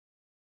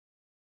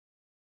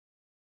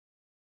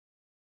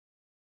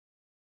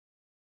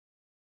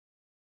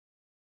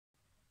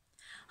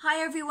Hi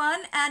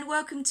everyone and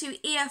welcome to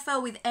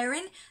EFL with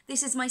Erin.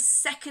 This is my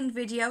second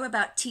video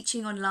about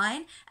teaching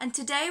online and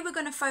today we're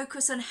going to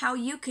focus on how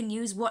you can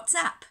use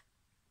WhatsApp.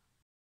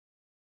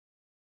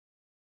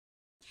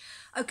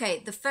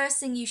 Okay, the first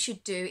thing you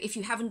should do if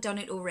you haven't done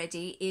it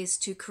already is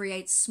to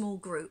create small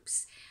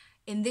groups.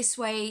 In this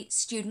way,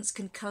 students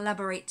can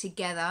collaborate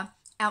together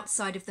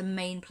outside of the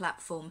main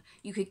platform.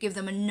 You could give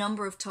them a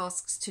number of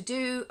tasks to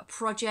do, a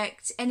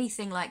project,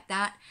 anything like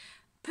that.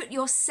 Put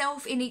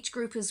yourself in each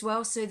group as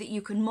well so that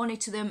you can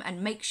monitor them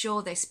and make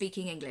sure they're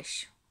speaking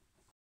English.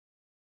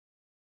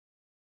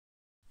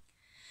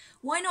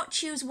 Why not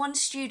choose one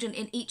student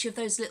in each of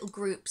those little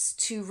groups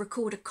to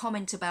record a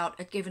comment about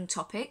a given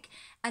topic,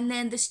 and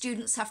then the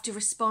students have to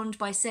respond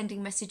by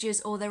sending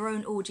messages or their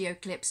own audio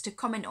clips to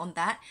comment on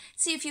that.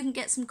 See if you can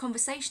get some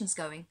conversations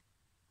going.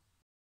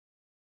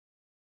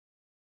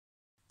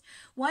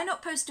 Why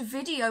not post a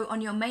video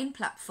on your main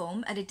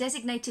platform at a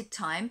designated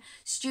time?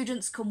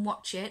 Students can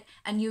watch it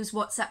and use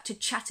WhatsApp to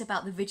chat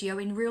about the video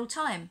in real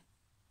time.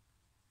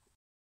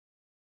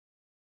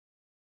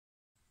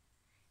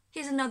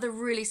 Here's another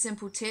really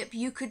simple tip.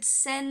 You could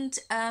send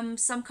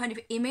some kind of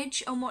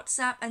image on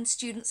WhatsApp and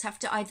students have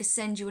to either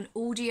send you an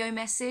audio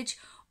message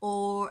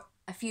or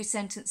a few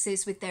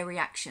sentences with their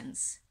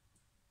reactions.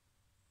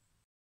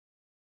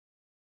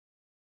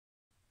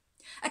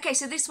 Okay,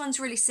 so this one's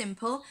really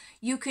simple.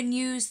 You can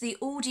use the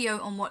audio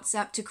on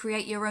WhatsApp to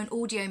create your own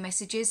audio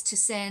messages to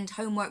send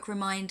homework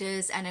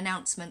reminders and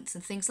announcements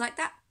and things like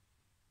that.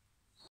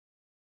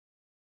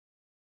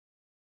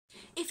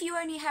 If you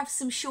only have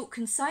some short,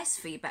 concise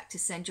feedback to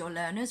send your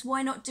learners,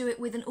 why not do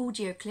it with an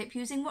audio clip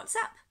using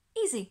WhatsApp?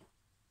 Easy.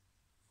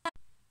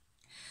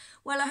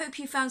 Well, I hope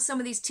you found some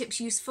of these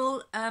tips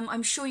useful.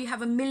 I'm sure you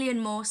have a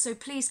million more, so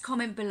please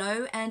comment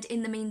below, and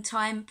in the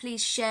meantime,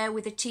 please share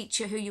with a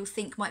teacher who you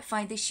think might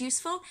find this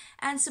useful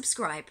and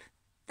subscribe.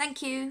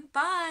 Thank you.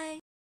 Bye.